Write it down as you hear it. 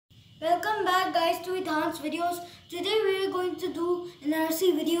Welcome back guys to Idhaant's videos. Today we are going to do an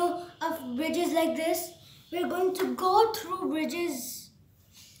RC video of bridges like this. We are going to go through bridges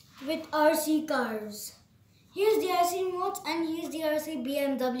with RC cars. Here's the RC remote and here's the RC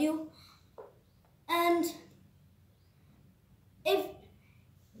BMW. And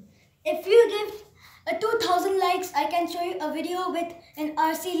if you give a 2000 likes, I can show you a video with an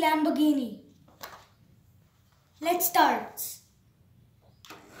RC Lamborghini. Let's start.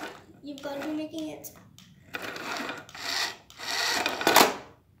 You've got to be making it.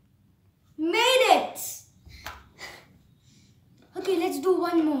 Made it! Okay, let's do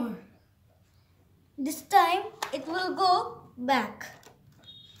one more. This time it will go back.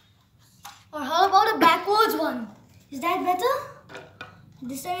 Or how about a backwards one? Is that better?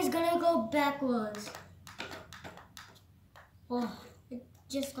 This time it's gonna go backwards. Oh, it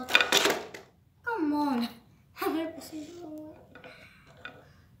just got... Come on.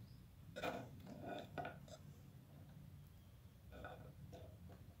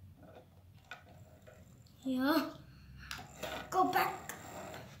 Yeah, go back.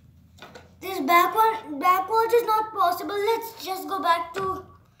 This backwards is not possible. Let's just go back to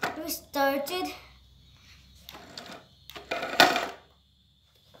where we started.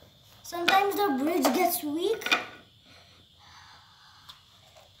 Sometimes the bridge gets weak.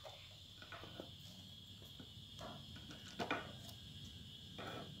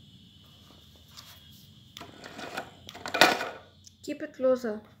 Keep it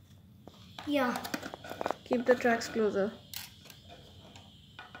closer. Yeah. Keep the tracks closer.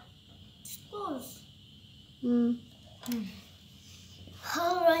 Suppose. Hmm.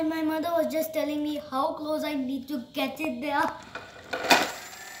 Alright, my mother was just telling me how close I need to get it there.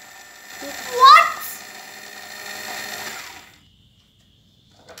 What?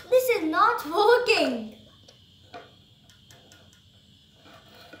 This is not working.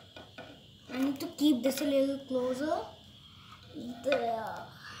 I need to keep this a little closer. There.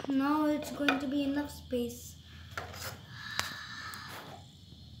 Now it's going to be enough space.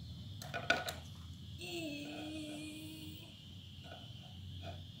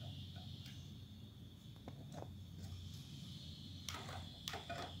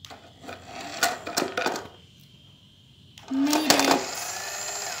 Made it.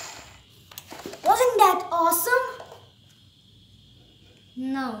 Wasn't that awesome?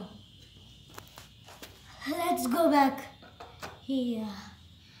 No. Let's go back here.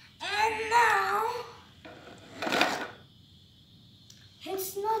 And now,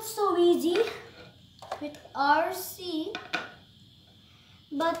 it's not so easy with RC,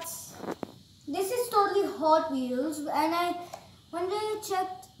 but this is totally Hot Wheels, and one day I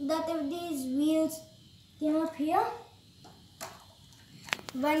checked that if these wheels came up here,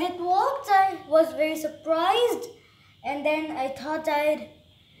 when it worked, I was very surprised, and then I thought I'd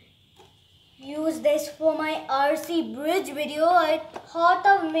use this for my RC bridge video. I thought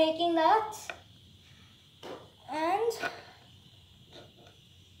of making that, and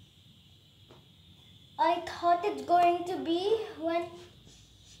I thought it's going to be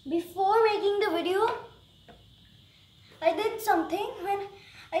before making the video, I did something when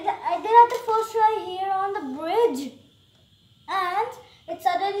I did at the first try here on the bridge, and it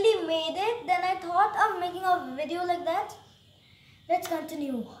suddenly made it. Then I thought of making a video like that. Let's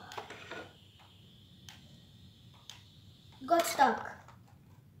continue. Got stuck.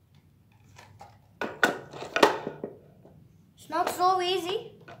 It's not so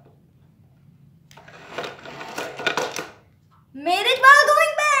easy. Made it while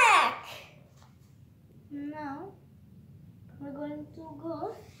going back. Now we're going to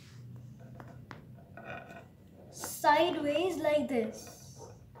go sideways like this.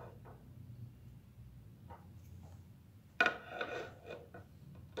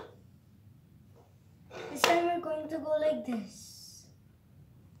 This time we're going to go like this.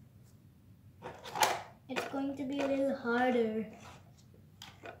 It's going to be a little harder.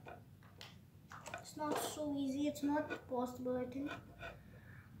 It's not so easy. It's not possible, I think.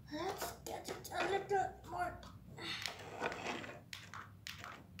 Let's get it a little more.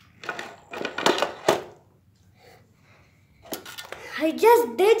 I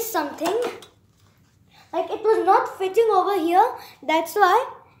just did something. Like it was not fitting over here. That's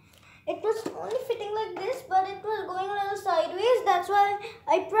why. It was only fitting like this, but it was going a little sideways. That's why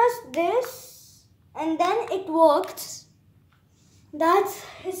I pressed this and then it worked. That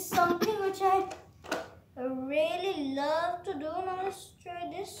is something which I really love to do. Now let's try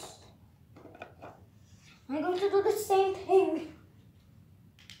this. I'm going to do the same thing.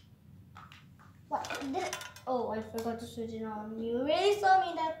 What did it? Oh, I forgot to switch it on. You really saw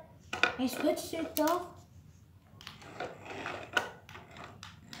me that I switched it off.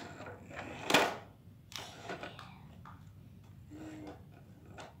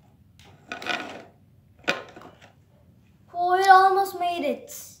 made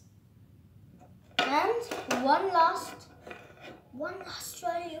it. And one last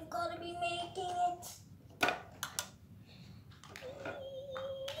try. You've got to be making it.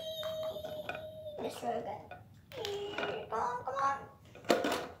 Let's try again. Come on.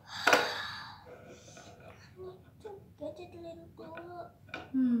 I need to get it a little closer.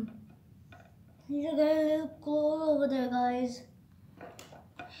 Need to get a little closer over there, guys.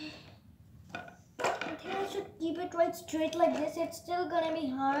 I think I should keep it right straight like this. It's still gonna be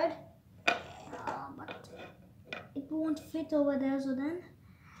hard. But it won't fit over there, so then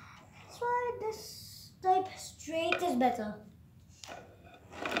that's why this type straight is better.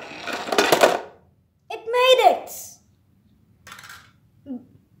 It made it!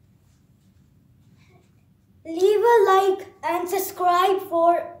 Leave a like and subscribe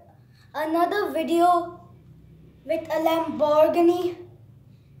for another video with a Lamborghini.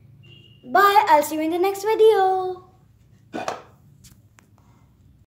 Bye, I'll see you in the next video.